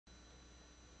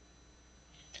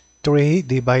3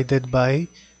 divided by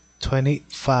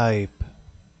 25.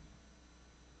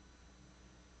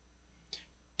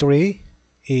 3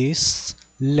 is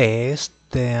less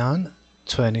than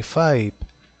 25.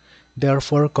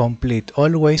 Therefore complete,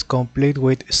 always complete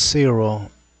with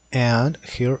 0, and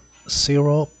here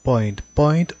 0 point,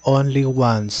 point only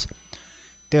once.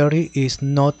 30 is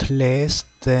not less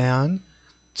than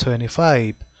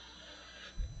 25,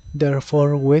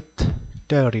 therefore with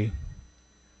 30.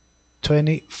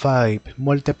 25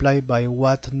 multiplied by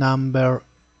what number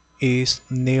is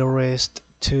nearest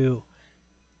to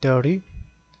 30?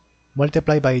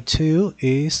 Multiplied by 2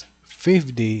 is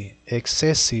 50,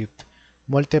 excessive.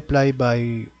 Multiplied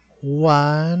by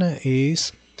 1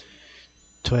 is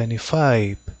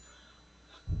 25.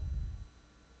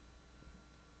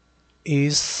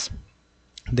 Is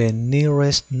the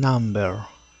nearest number.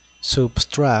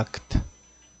 Subtract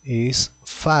is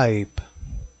 5.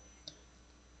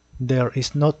 There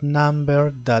is not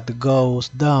number that goes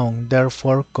down,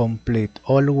 therefore complete.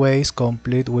 Always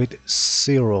complete with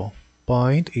 0.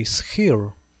 Point is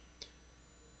here.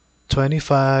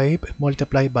 25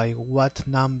 multiplied by what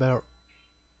number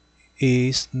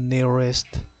is nearest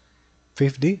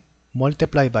 50?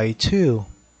 Multiplied by 2.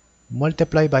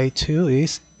 Multiplied by 2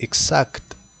 is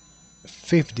exact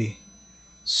 50.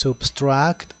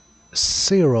 Subtract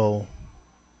 0.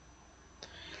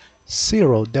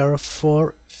 0,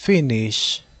 therefore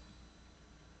finish.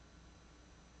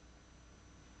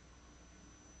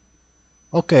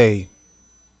 Okay.